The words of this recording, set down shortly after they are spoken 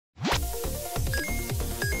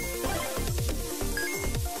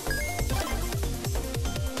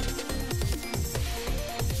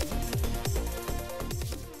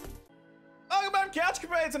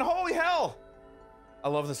dancing. Holy hell! I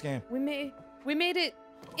love this game. We made it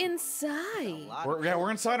inside.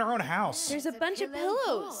 We're inside our own house. There's a bunch of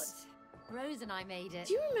pillows. Rose and I made it.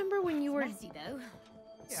 Do you remember when you were Messy though.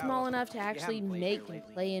 small enough to actually make and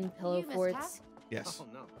play in pillow You must forts? Yes. Oh,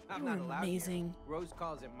 no, You I'm were not allowed amazing. here. Rose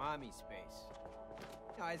calls it mommy space.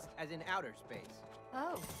 No, as in outer space.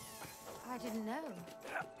 Oh, I didn't know.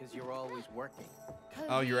 Because you're always working. Cody,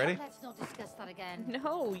 Oh, you ready? Let's not discuss that again.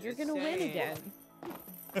 No, you're gonna win saying. again.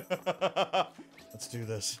 Let's do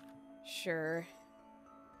this. Sure.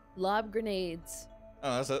 Lob grenades.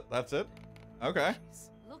 Oh, that's it. That's it. Okay.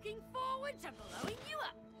 Looking forward to blowing you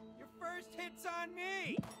up. Your first hit's on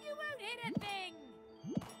me! You won't hit a thing.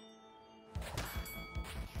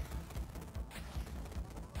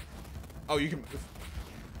 Oh, you can move.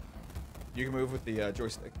 You can move with the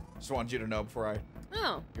joystick. Just wanted you to know before I.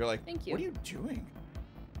 Oh, You're like, thank you. What are you doing?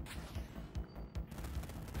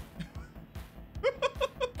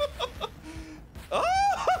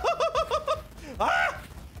 Ah! Ah!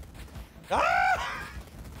 Ah!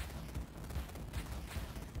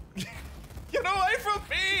 Get away from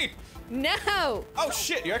me! no! Oh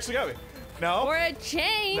shit! You actually got me. No. For a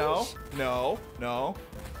change. No. No. No.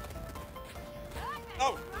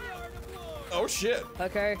 Oh. Oh shit.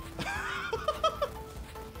 Okay.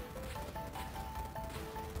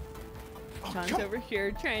 John's come- over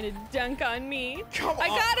here trying to dunk on me. Come I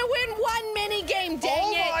on. gotta win one mini game, dang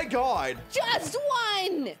Oh it! my god. Just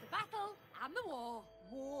one! The battle and the war.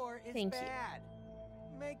 War is Thank you. bad.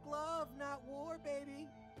 Make love, not war, baby.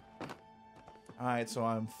 All right, so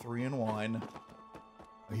I'm 3-1.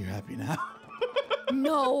 Are you happy now?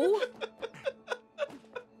 No.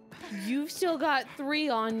 You've still got 3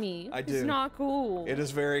 on me. I do. It's not cool. It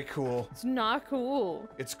is very cool. It's not cool.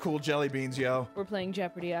 It's cool jelly beans, yo. We're playing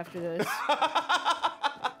Jeopardy after this.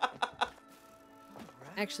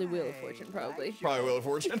 Actually, Wheel of Fortune, probably. Probably Wheel of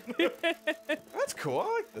Fortune. That's cool.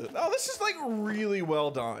 I like this. Oh, this is like really well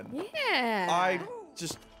done. Yeah.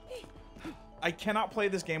 I cannot play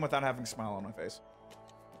this game without having a smile on my face.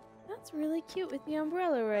 That's really cute with the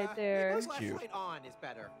umbrella right there. That's cute. Flashlight on is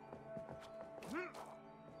better.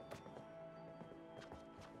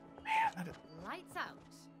 Man, let it Lights out.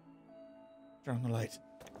 turn on the light.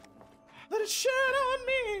 Let it shine on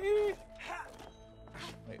me.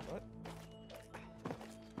 Wait, what?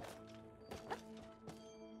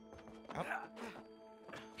 Up.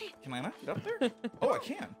 Can I not get up there? Oh, I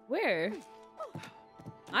can. Where?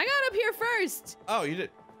 I got up here first. Oh, you did.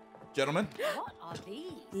 Gentlemen. What are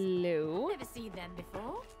these? Lou. Never seen them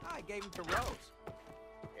before. I gave him to Rose.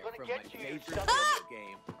 They're Gonna from get my you, favorite son video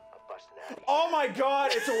game. I'm busting out of here. Oh my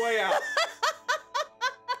god, it's a way out.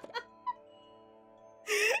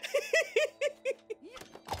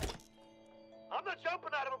 I'm not jumping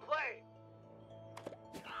out of a plane.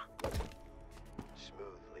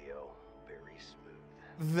 Smooth, Leo. Very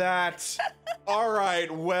smooth. That's all right.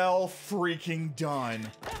 Well, freaking done.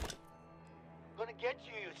 Gonna get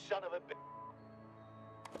you, you son of a bitch.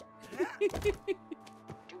 Do it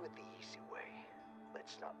the easy way.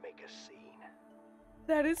 Let's not make a scene.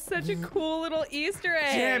 That is such a cool little Easter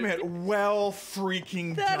egg. Damn it. Well,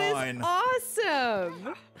 freaking That done. is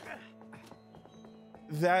awesome.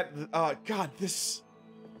 That, God, this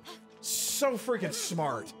so freaking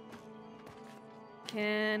smart.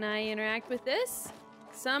 Can I interact with this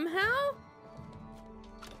somehow?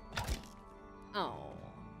 Oh,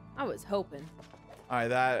 I was hoping. All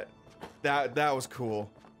right, that was cool.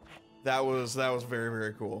 That was very,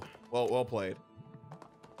 very cool. Well played.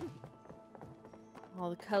 All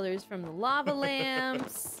the colors from the lava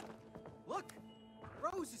lamps. Look,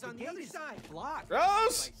 Rose is on the other side. Blocked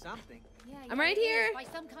Rose! by something. Yeah, I'm right it is, here. By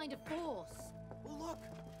some kind of force. Oh, look,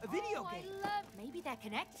 a video oh, game. I love. Maybe they're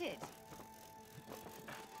connected.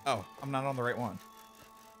 Oh, I'm not on the right one.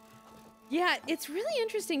 Yeah, it's really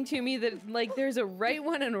interesting to me that, like, there's a right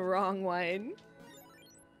one and a wrong one.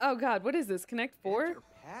 Oh god, what is this? Connect 4? Enter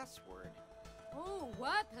password. Oh,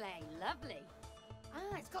 wordplay, lovely.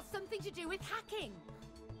 Ah, it's got something to do with hacking.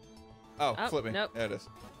 Oh, Oh, flip me. nope. There it is.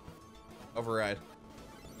 Override.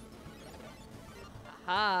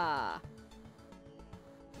 Aha.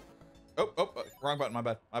 Oh, wrong button. My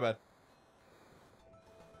bad. My bad.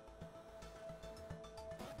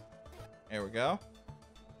 There we go.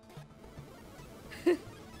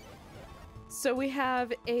 So we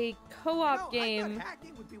have a co-op No, I game thought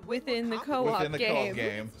hacking would be way within more the co-op Within the game. co-op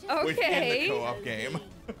game. Okay. Within the co-op game.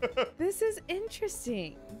 This is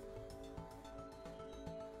interesting.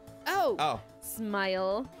 Oh. Oh.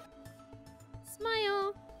 Smile.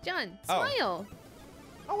 Smile. John, Oh. smile.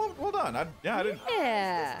 Oh, well done. I didn't.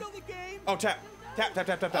 Yeah. Still the game? Oh, tap. Tap, tap,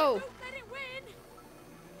 tap, tap, tap. Oh. Don't let it win.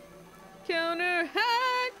 Counter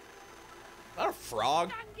hack. Not a frog.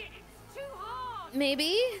 Dang it, it's too hard.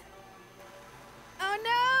 Maybe? Oh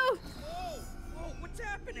no! Whoa, what's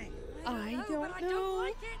happening? I but don't I know. don't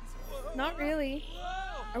like it. Not really.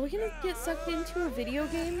 Are we gonna get sucked into a video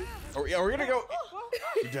game? Oh yeah, we're gonna go.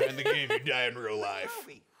 You die in the game, you die in real life.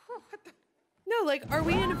 No, like, are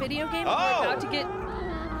we in a video game? Oh! We're about to get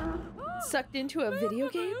sucked into a video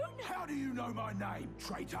game? How do you know my name,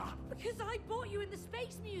 traitor? Because I bought you in the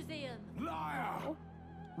Space Museum. Liar!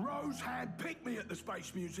 Rose handpicked me at the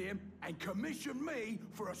Space Museum and commissioned me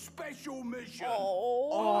for a special mission.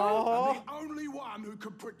 Oh. I'm the only one who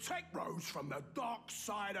can protect Rose from the dark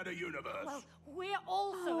side of the universe. Well, we're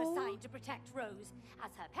also assigned to protect Rose.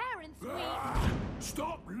 As her parents, we...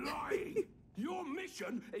 Stop lying! Your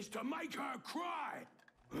mission is to make her cry.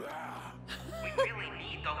 We really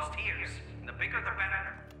need those tears. The bigger the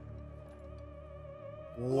better.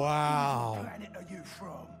 Wow. What planet are you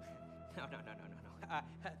from? No.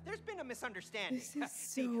 There's been a misunderstanding. This is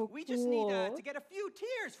See, so we just need cool. to get a few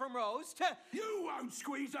tears from Rose to... You won't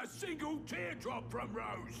squeeze a single teardrop from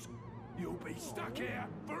Rose. You'll be stuck here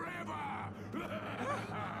forever.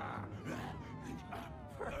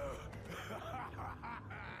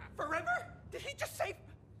 Forever? Did he just say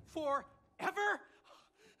forever?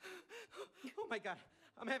 Oh my God,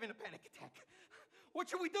 I'm having a panic attack. What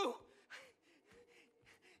should we do?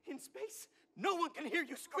 In space, no one can hear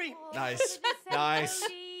you scream. Nice. Nice.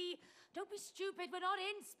 Cody, don't be stupid. We're not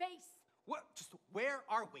in space. What? Just where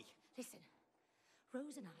are we? Listen,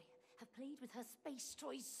 Rose and I have played with her space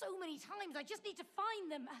toys so many times. I just need to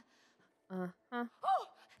find them. Uh-huh. Oh,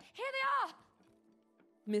 here they are.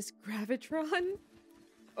 Miss Gravitron?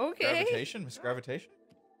 Okay. Gravitation? Miss Gravitation?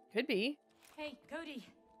 Could be. Hey, Cody,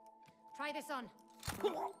 try this on.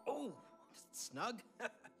 Oh, snug.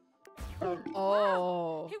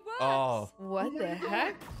 Oh. It works. Oh. What the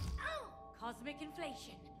heck? Cosmic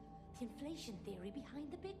inflation. The inflation theory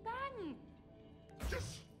behind the Big Bang.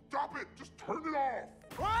 Just stop it! Just turn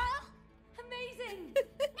it off! Amazing.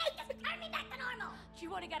 Just turn me back to normal. Do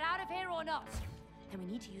you want to get out of here or not? Then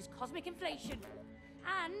we need to use cosmic inflation.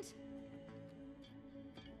 And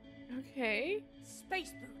Okay.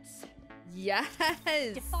 space boots. Yes.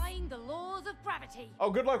 Defying the laws of gravity. Oh,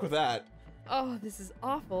 good luck with that. Oh, this is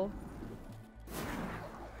awful.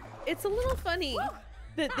 It's a little funny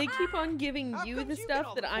that they keep on giving How you come the you get stuff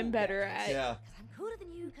all that the I'm cool better gadgets? at. Yeah. I'm cooler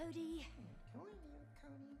than you, Cody.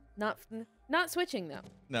 Not switching though,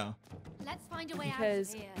 No. Let's find a way because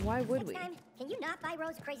out of here. why would we? Next time, can you not buy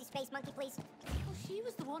Rose a crazy space monkey, please? Well, she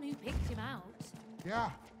was the one who picked him out.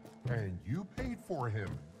 Yeah, and you paid for him.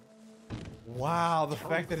 Wow, the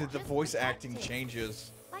fact that the voice acting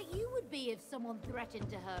changes. Like you would be if someone threatened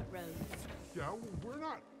to hurt Rose. Yeah, we're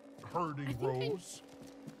not hurting Rose.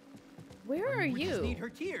 Where are We just need you? her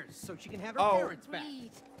tears so she can have her Oh. parents back.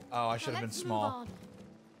 Agreed. Oh, I Now should have been let's move small. on.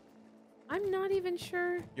 I'm not even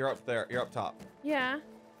sure. You're up there. You're up top. Yeah.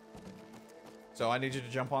 So I need you to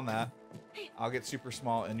jump on that. I'll get super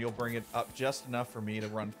small, and you'll bring it up just enough for me to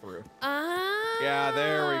run through. Ah. Yeah,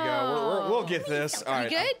 there we go. We'll get this. All right.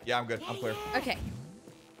 good? Yeah, I'm good. I'm clear. Okay.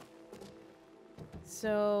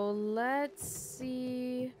 So let's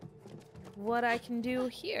see what I can do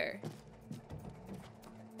here.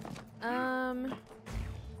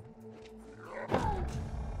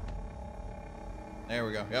 There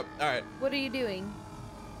we go. Yep. All right. What are you doing?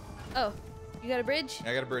 Oh, you got a bridge?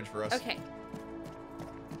 I got a bridge for us. Okay.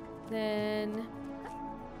 Then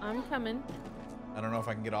I'm coming. I don't know if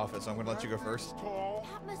I can get off it, so I'm gonna let you go first.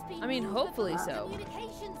 That must be I mean, room hopefully for the so.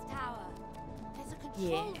 communications tower. There's a control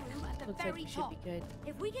Yeah. room at the Looks like very we should top. be good.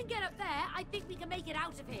 If we can get up there, I think we can make it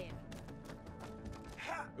out of here.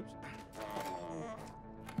 Oops.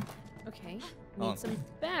 Okay. Hold on. Need some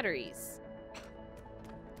batteries.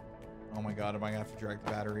 Oh my god, am I gonna have to drag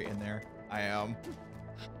the battery in there? I am.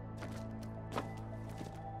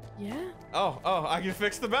 Yeah. Oh, I can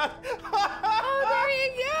fix the bat. Oh, there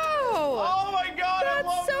you go. Oh my god, I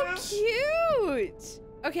love That's so this. cute.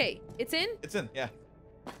 Okay, it's in. It's in, yeah.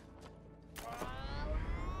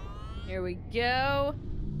 Here we go.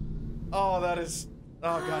 Oh, that is.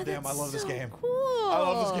 Oh goddamn, I that's love this so game. Cool. I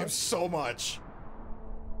love this game so much.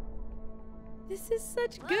 This is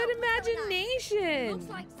such Whoa, good what's going on? imagination. Looks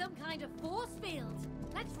like some kind of force field.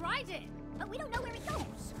 Let's ride it. But we don't know where it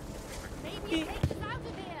goes. Maybe it takes us out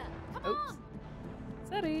of here. Come Oops. on.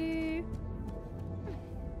 Sorry.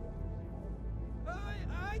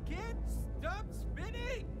 I can't stop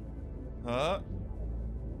spinning. Huh?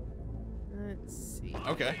 Let's see.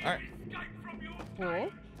 Okay, all right.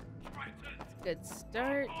 Cool. Good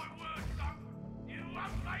start.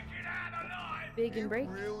 Big and break.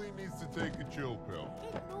 He really needs to take a chill pill.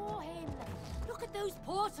 Ignore him. Look at those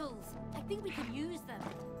portals. I think we can use them.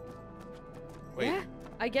 Wait. Yeah.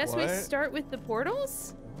 I guess we what? start with the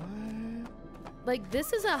portals? What? Like,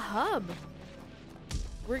 this is a hub.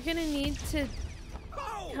 We're gonna need to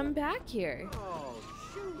come back here. Oh,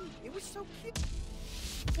 shoot. It was so cute.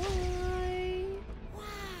 Why?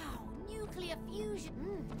 Wow, nuclear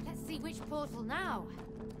fusion. Let's see which portal now.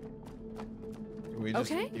 Do we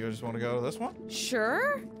just, Okay. You just want to go to this one?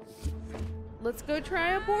 Sure. Let's go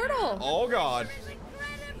try a portal. Oh, God.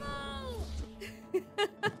 Incredible!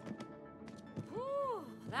 Whew,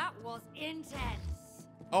 that was intense.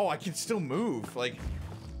 Oh, I can still move. Like.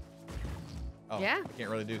 Oh, Yeah. I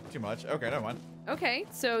can't really do too much. Okay, never mind. Okay,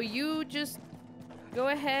 so you just go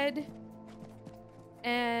ahead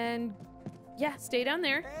and yeah, stay down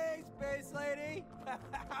there. Hey, Space Lady.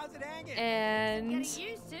 How's it hanging? And Getting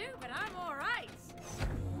used to, but I'm all right.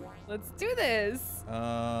 let's do this.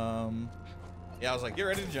 Yeah, I was like, get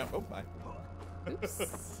ready to jump. Oh, bye.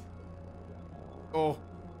 Oops. Oh.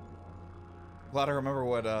 Glad I remember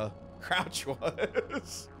what crouch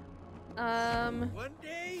was. One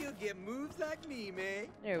day you'll get moves like me, man.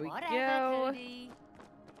 There we Whatever, go. Cody.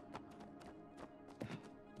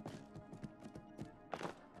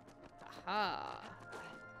 Aha.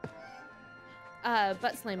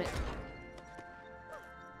 Butt slam it.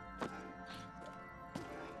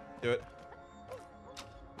 Do it.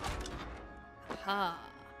 Aha.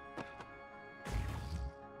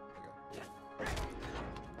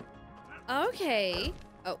 Okay.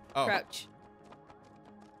 Oh, Oh. crouch.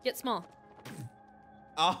 Get small.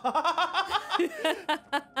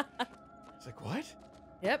 It's like, what?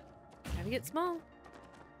 Yep. Gotta get small.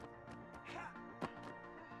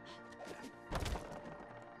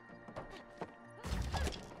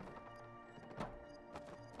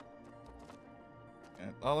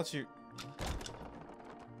 I'll let you.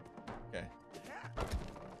 Okay.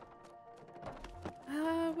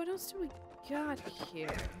 What else do we got here?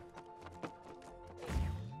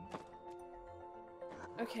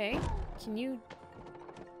 Okay. Can you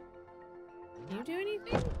do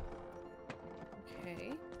anything?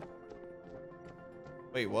 Okay.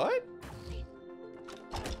 Wait, what?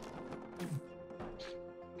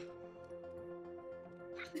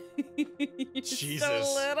 You're Jesus.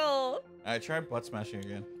 so little. I tried butt smashing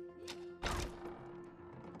again.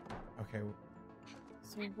 Okay.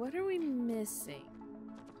 So what are we missing?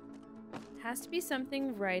 Has to be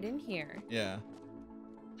something right in here. Yeah.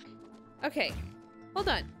 Okay. Hold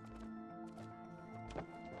on.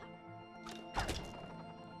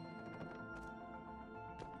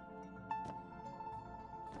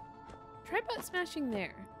 Try butt smashing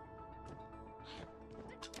there.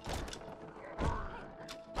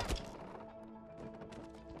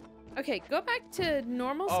 Okay, go back to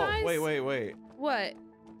normal size. Oh, wait. What?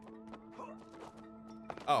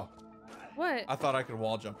 Oh, What? I thought I could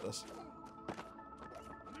wall jump this.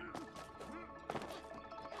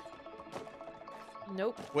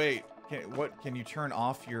 Nope. Wait, can you turn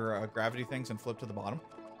off your gravity things and flip to the bottom?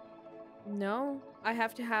 No. I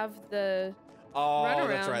have to have the... Oh, Run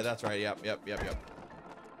that's around. right. That's right. Yep. Yeah?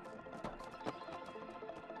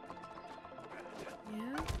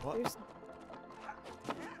 What? There's...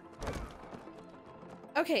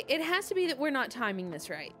 Okay, it has to be that we're not timing this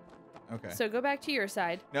right. Okay. So go back to your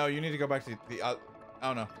side. No, you need to go back to the.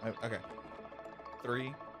 Oh no. Okay.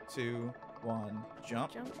 3, 2, 1,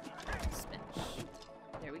 jump. Jump. Smash.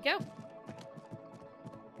 There we go.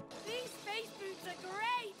 These space boots are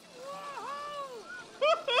great.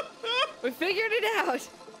 Woohoo! We figured it out.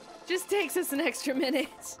 Just takes us an extra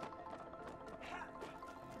minute.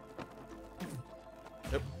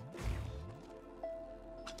 Yep.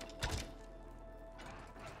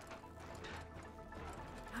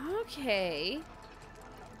 Okay.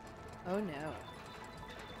 Oh no.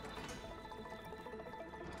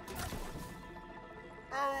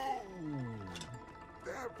 Oh,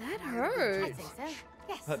 That hurt. I'd say so.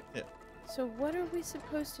 Yes. Yeah. So what are we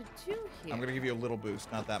supposed to do here? I'm gonna give you a little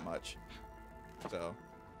boost, not that much. So.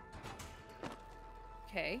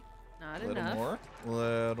 Okay. Not A little enough. more.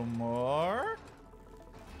 Little more.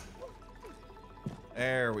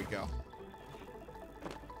 There we go.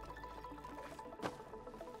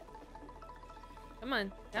 Come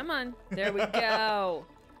on. Come on. There we go.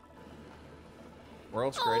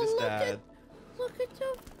 World's Oh, greatest look dad. Look at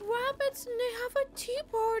the rabbits and they have a tea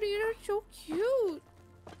party. They're so cute.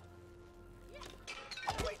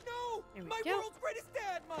 Wait, no! There we My go. world's greatest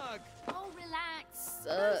dad mug! Oh, relax. Sucks.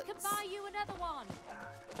 Rose can buy you another one.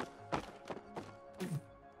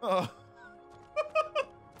 Oh.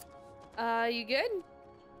 You good?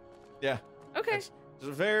 Yeah. Okay. It's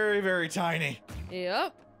very, very tiny.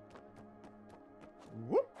 Yep.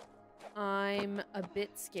 Whoop. I'm a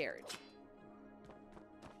bit scared.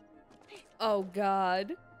 Oh,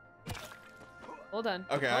 God. Hold on.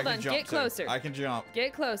 Okay, Hold I can on. jump Get closer. I can jump.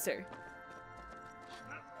 Get closer.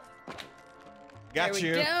 Got there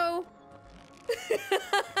you. we go.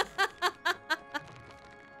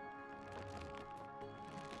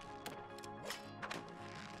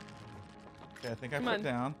 Okay, I think I Come put on.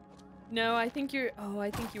 down. No, I think you're... Oh,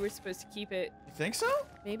 I think you were supposed to keep it. You think so?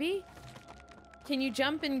 Maybe? Can you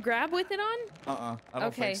jump and grab with it on? I don't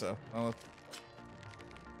Okay. think so. Oh.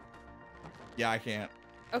 Yeah, I can't.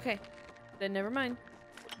 Okay. Then never mind.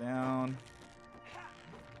 Down.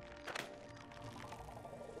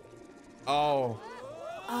 Oh.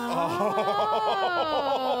 Oh.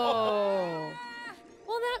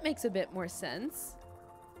 Well, that makes a bit more sense.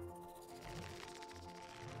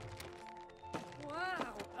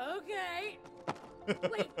 Wow, okay.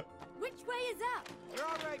 Wait, which way is up? You're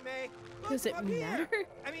all right, May. Look, Does it up here. matter?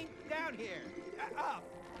 I mean, down here. Up.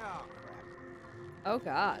 Oh, crap. Oh,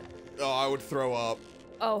 God. Oh, I would throw up.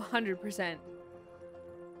 Oh, 100%.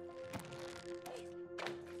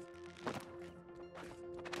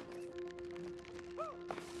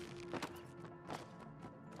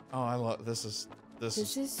 Oh, I love this is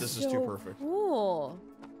so too perfect. Cool.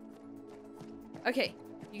 Okay,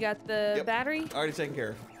 you got the Yep. battery? Already taken care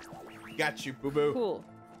of. Got you, boo boo. Cool.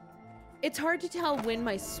 It's hard to tell when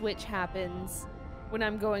my switch happens when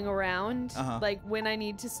I'm going around. Like when I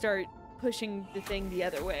need to start pushing the thing the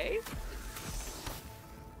other way.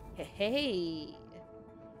 Hey, hey.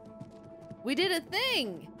 We did a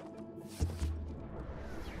thing.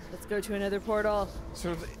 Let's go to another portal.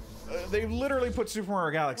 So they literally put Super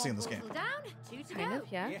Mario Galaxy in this game. Down, 2 to Kind go.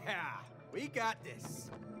 of, yeah. Yeah, we got this.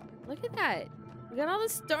 Look at that. We got all the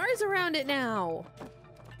stars around it now.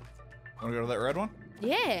 Want to go to that red one?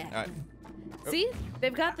 Yeah. All right. See?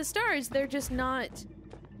 They've got the stars. They're just not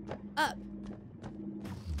up.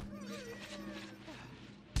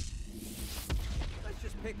 Let's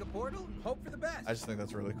just pick a portal and hope for the best. I just think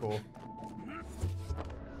that's really cool.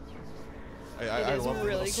 I It is love the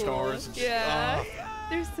really little cool. stars. And Yeah.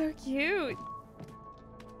 They're so cute.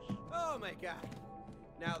 Oh my god.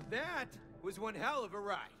 Now that was one hell of a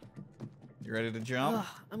ride. You ready to jump? Ugh,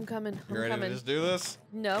 I'm coming. You I'm ready coming. to just do this?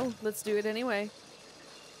 No, let's do it anyway.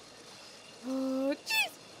 Oh,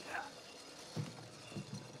 jeez.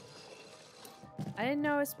 I didn't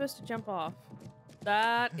know I was supposed to jump off.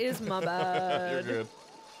 That is my bad. You're good.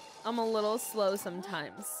 I'm a little slow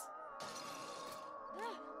sometimes.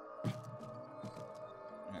 All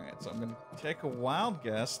right, so I'm gonna take a wild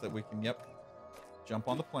guess that we can, jump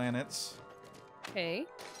on the planets Okay.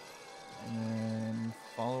 and then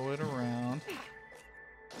follow it around.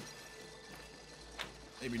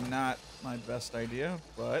 Maybe not my best idea,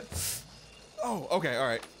 but oh, okay, all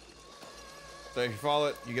right. So if you follow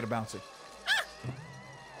it, you get a bouncy. There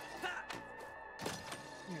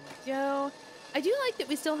we go. I do like that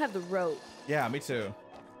we still have the rope. Yeah, me too.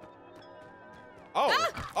 Oh,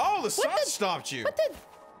 oh, the sun the- stopped you. What the?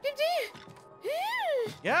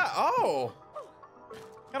 Yeah. Oh.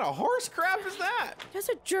 What kind of horse crap is that? That's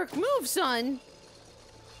a jerk move, son.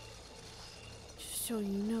 Just so you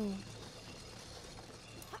know.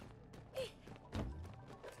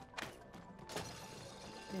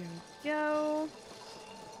 There we go.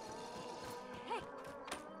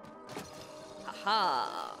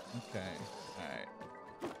 Haha. Okay. All right.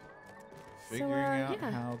 So, Figuring out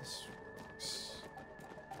yeah. how this works.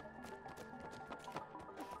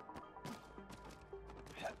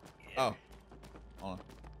 Oh. Hold on.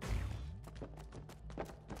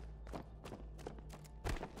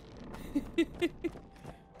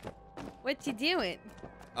 What you doing?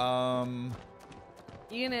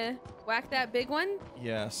 You gonna whack that big one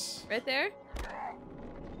Yes. right there?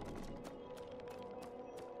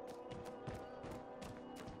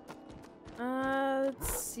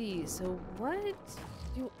 Let's see. So what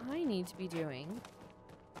do I need to be doing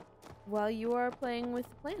while you are playing with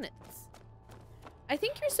the planets? I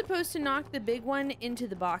think you're supposed to knock the big one into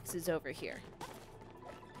the boxes over here.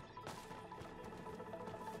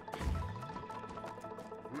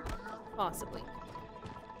 Possibly.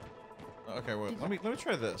 Okay, wait. Let me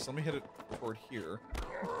try this. Let me hit it toward here.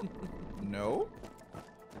 No.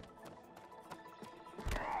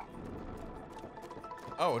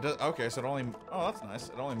 Oh, it does. Okay, so it only. Oh, that's nice.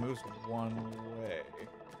 It only moves one way.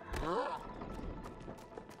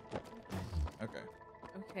 Okay.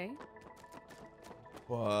 Okay.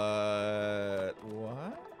 But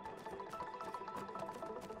what?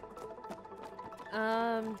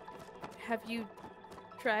 Have you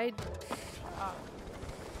tried?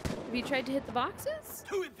 Have you tried to hit the boxes?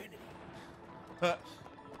 To infinity.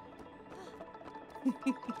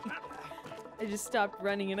 I just stopped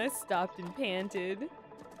running and I stopped and panted.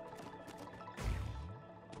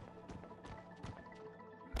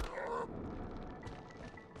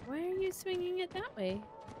 Why are you swinging it that way?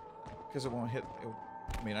 Because it won't hit.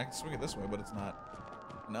 I mean, I can swing it this way, but it's not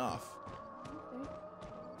enough.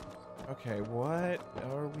 Okay, what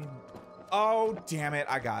are we? Oh, damn it!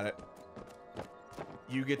 I got it.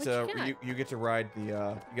 You get you get to ride the.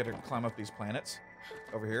 You get to climb up these planets,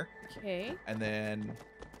 over here. Okay. And then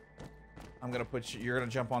I'm gonna put you. You're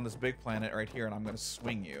gonna jump on this big planet right here, and I'm gonna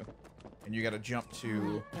swing you. And you got to jump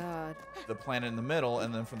to the planet in the middle,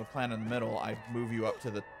 and then from the planet in the middle, I move you up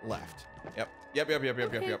to the left. Yep. Yep.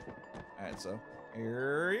 All right, so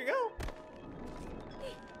here you go.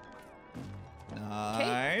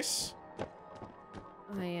 Nice.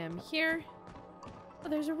 I am here. Oh,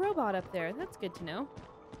 there's a robot up there. That's good to know.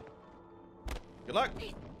 Good luck.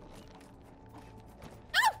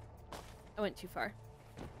 Ah! I went too far.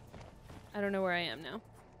 I don't know where I am now.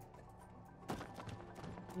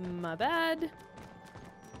 My bad.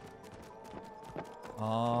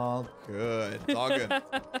 All good. It's all good.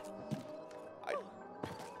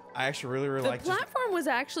 I actually really like the platform was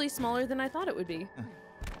actually smaller than I thought it would be.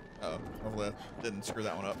 Oh, hopefully I didn't screw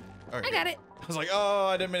that one up. Okay. I got it. I was like, oh,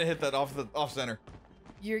 I didn't mean to hit that off center.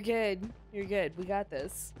 You're good. You're good. We got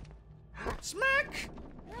this. Smack!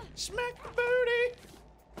 Smack the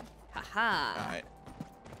booty! Haha. All right.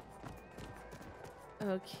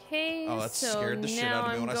 Okay. Oh, that so scared the shit out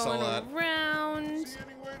of me when I saw that. Around. See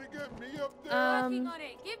any way to get me up there? Working on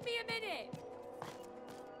it. Give me a minute.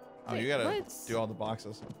 Oh, Wait, you gotta what? do all the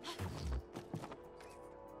boxes.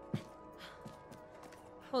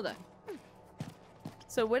 Hold on.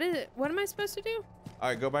 So what is it? What am I supposed to do? All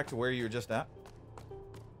right, go back to where you were just at.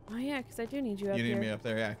 Oh yeah, because I do need you up You here. need me up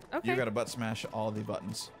there, yeah. Okay. You gotta butt smash all the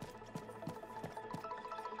buttons.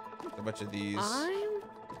 A bunch of these.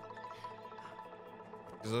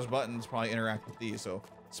 Because those buttons probably interact with these, so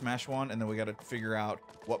smash one, and then we gotta figure out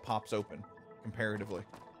what pops open comparatively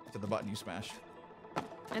to the button you smash.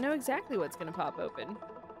 I know exactly what's gonna pop open.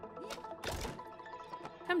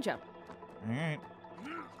 Come jump. All right.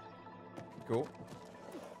 Cool.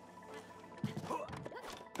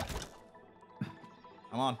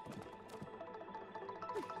 Come on.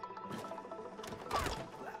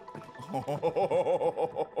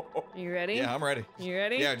 You ready? Yeah, I'm ready. You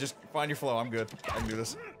ready? Yeah, just find your flow. I'm good. I can do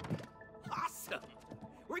this. Awesome.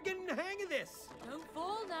 We're getting the hang of this. Don't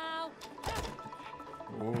fall now.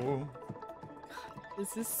 Ooh.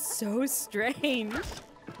 This is so strange.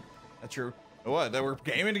 That's your what? That we're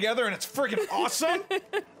gaming together and it's freaking awesome.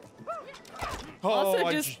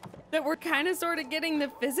 Also, just that we're kind of sort of getting the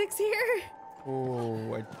physics here.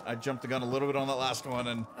 Oh, I jumped the gun a little bit on that last one,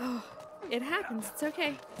 and Oh, it happens. It's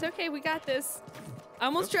okay. It's okay. We got this. I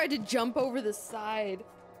almost tried to jump over the side.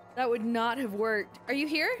 That would not have worked. Are you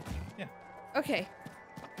here? Yeah. Okay.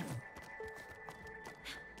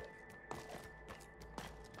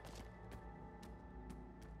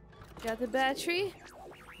 Got the battery?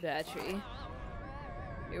 Battery.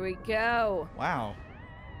 Here we go. wow,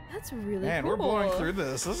 That's really man, cool. we're blowing through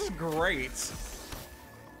this. This is great.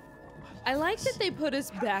 I like that they put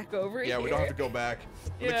us back over here. Yeah, we don't have to go back.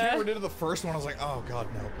 When the Yeah. camera did it the first one, I was like, oh god,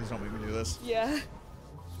 no, please don't make me do this. Yeah.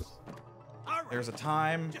 All right. There's a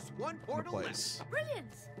time Just one and a portal left. place.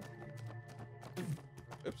 Brilliant.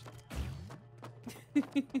 Oops.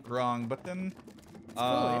 Wrong button.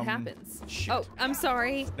 Cool, it happens. Shoot. Oh, I'm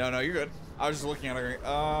sorry. No, you're good. I was just looking at it.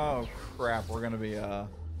 Oh crap, we're gonna be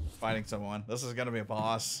fighting someone. This is gonna be a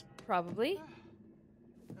boss. Probably.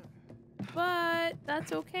 But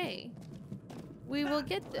that's okay. We will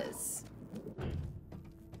get this.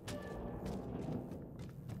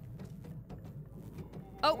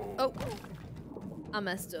 Oh. I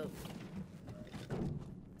messed up.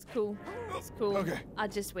 It's cool. It's cool. Okay. I'll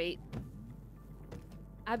just wait.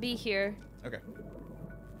 I'll be here. Okay.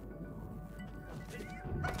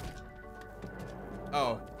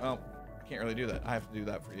 Oh, well, I can't really do that. I have to do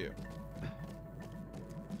that for you.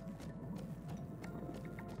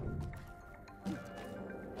 There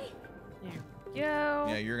we go.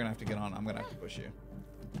 Yeah, you're gonna have to get on. I'm gonna have to push you.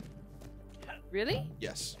 Really?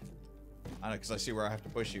 Yes. I know, because I see where I have to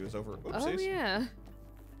push you is over. Oh, Oopsies. yeah.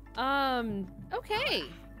 Okay.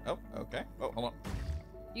 Oh, okay. Oh, hold on.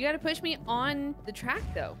 You gotta push me on the track,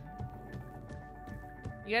 though.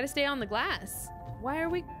 You gotta stay on the glass. Why are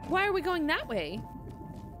we going that way?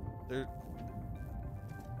 There.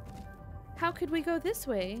 How could we go this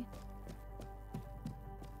way?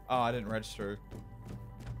 Oh, I didn't register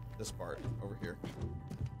this part over here.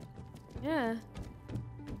 Yeah.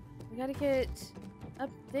 We gotta get up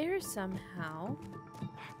there somehow.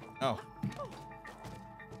 Oh.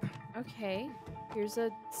 Okay. Here's a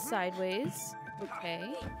sideways.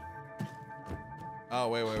 Okay. Oh,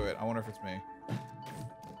 wait. I wonder if it's me.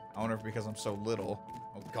 I wonder if because I'm so little.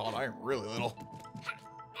 Oh god, I am really little.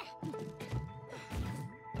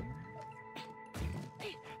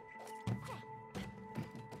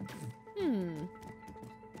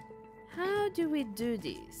 How do we do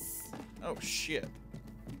this? Oh shit.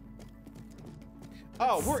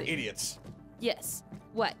 Oh, we're idiots. Yes.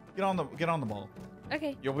 What? Get on the ball.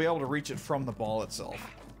 Okay. You'll be able to reach it from the ball itself.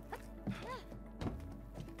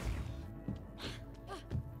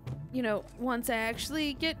 You know, once I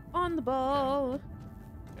actually get on the ball.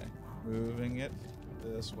 Okay. Moving it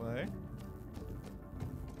this way.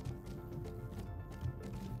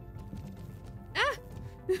 Ah!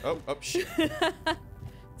 Oh, shit.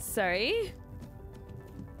 Sorry.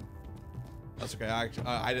 That's okay.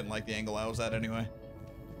 I didn't like the angle I was at anyway.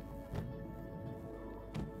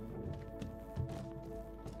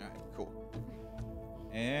 Alright, cool.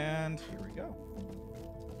 And here we go.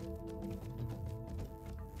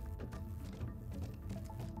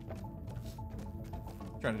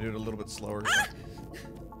 Trying to do it a little bit slower. Ah!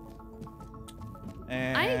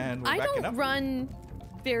 And I we're backing don't up. run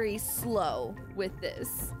very slow with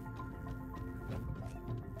this.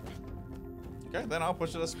 Okay, then I'll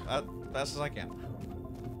push it as fast as I can.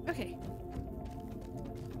 Okay.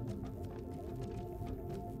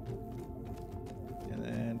 And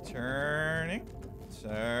then turning.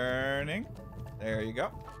 There you go.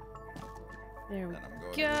 There we Then I'm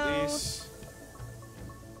going go. to release.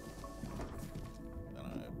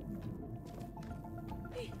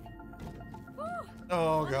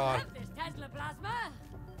 Oh god. This Tesla plasma.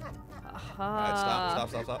 Aha. Alright,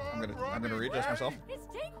 stop. I'm gonna readjust myself. It's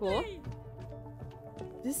tingly. Cool.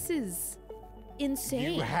 This is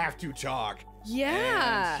insane. You have to talk.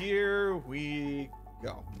 Yeah. And here we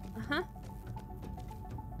go. Uh-huh.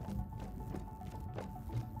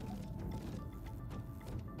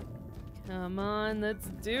 Come on, let's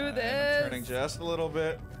do this. I'm turning just a little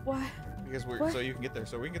bit What? because What? so you can get there.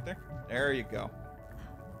 So we can get there. There you go.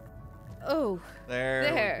 Oh,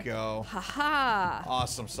 There we go. haha.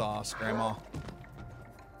 Awesome sauce, Grandma.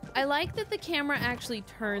 I like that the camera actually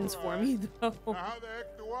turns for me though. Now how the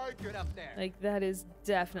heck do I get up there? Like that is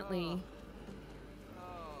definitely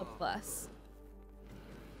a plus.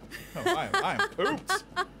 Oh, I'm oops.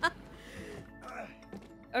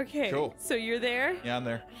 Okay, Cool. so you're there? Yeah, I'm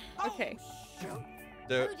there. Okay.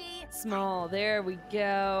 Do it. Small, there we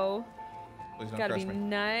go. Please don't Gotta crush be me.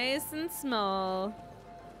 nice and small.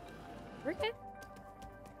 We're good.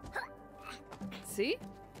 See?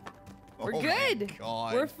 We're Oh my good.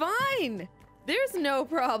 God. We're fine. There's no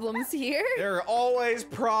problems here. There are always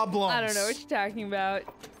problems. I don't know what you're talking about.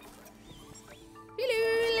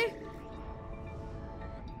 Hello.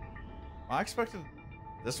 I expected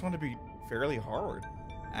this one to be fairly hard,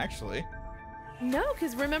 actually. No,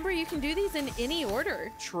 because remember you can do these in any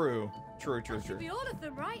order. True. Should be all of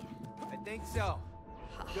them, right? I think so.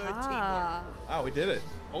 Good Ah. Wow, we did it.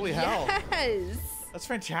 Holy hell. Yes. That's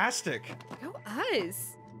fantastic. Go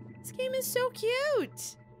us. This game is so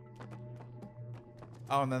cute.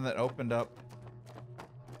 Oh, and then that opened up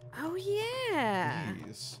Oh yeah.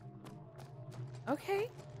 these. Okay.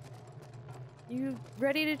 You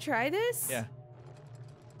ready to try this? Yeah.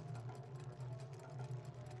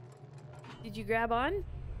 Did you grab on?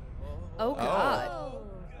 Oh god.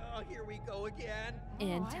 Oh, here we go again.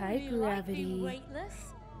 Anti-gravity. Weightless.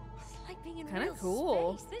 It's like being in Kinda real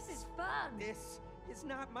cool. space. This is fun. This is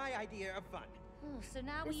not my idea of fun. Oh, so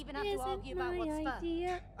now we This even have to isn't argue about my what's fun.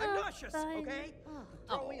 idea I'm of nauseous, fun. okay?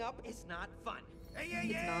 Oh. Growing up is not fun. Hey,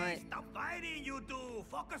 It's not. Stop fighting, you two!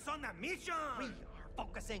 Focus on the mission! We are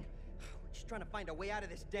focusing. We're just trying to find a way out of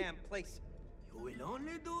this damn place. You will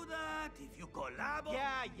only do that if you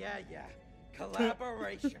collaborate. Yeah.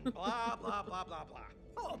 Collaboration. Blah, blah, blah, blah, blah.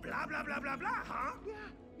 Oh, blah, blah, blah, blah, blah, huh?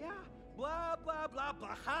 Yeah. Blah, blah, blah,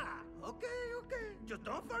 blah, ha. Okay. Just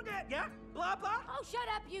don't forget, yeah? Blah, blah. Oh, shut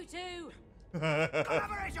up, you two.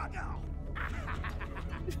 Collaboration, go!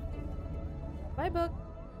 Bye, book.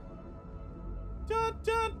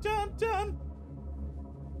 Dun.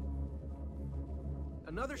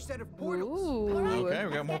 Another set of portals. Ooh. Okay,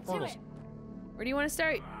 we got more Get to portals. it. Where do you want to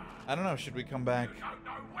start? I don't know. Should we come back? Don't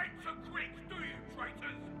know whence and creeks, do you,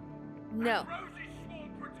 traitors? No. Rosie's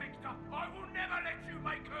sworn protector. I will never let you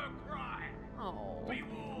make her cry. Oh. Be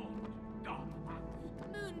warned, dark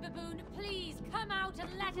ones. Moon Baboon, please come out and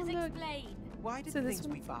let us Look. explain. Why did So the this things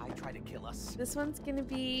one- we buy try to kill us? This one's gonna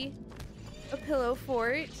be a pillow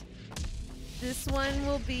fort. This one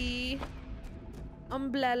will be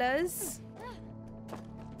umbrellas.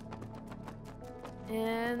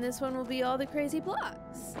 And this one will be all the crazy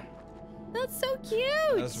blocks. That's so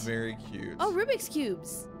cute. That's very cute. Oh, Rubik's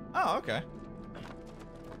Cubes. Oh, okay.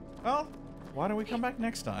 Well, why don't we come back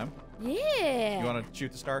next time? Yeah. You want to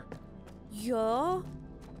shoot the star? Yeah.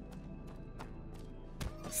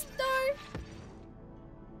 Star.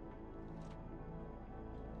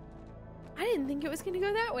 I didn't think it was going to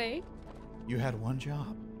go that way. You had one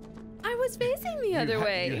job. I was facing the other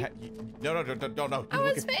way. No. I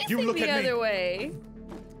was facing the other way.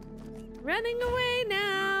 Running away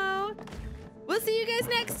now. We'll see you guys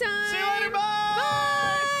next time. See you later, bye.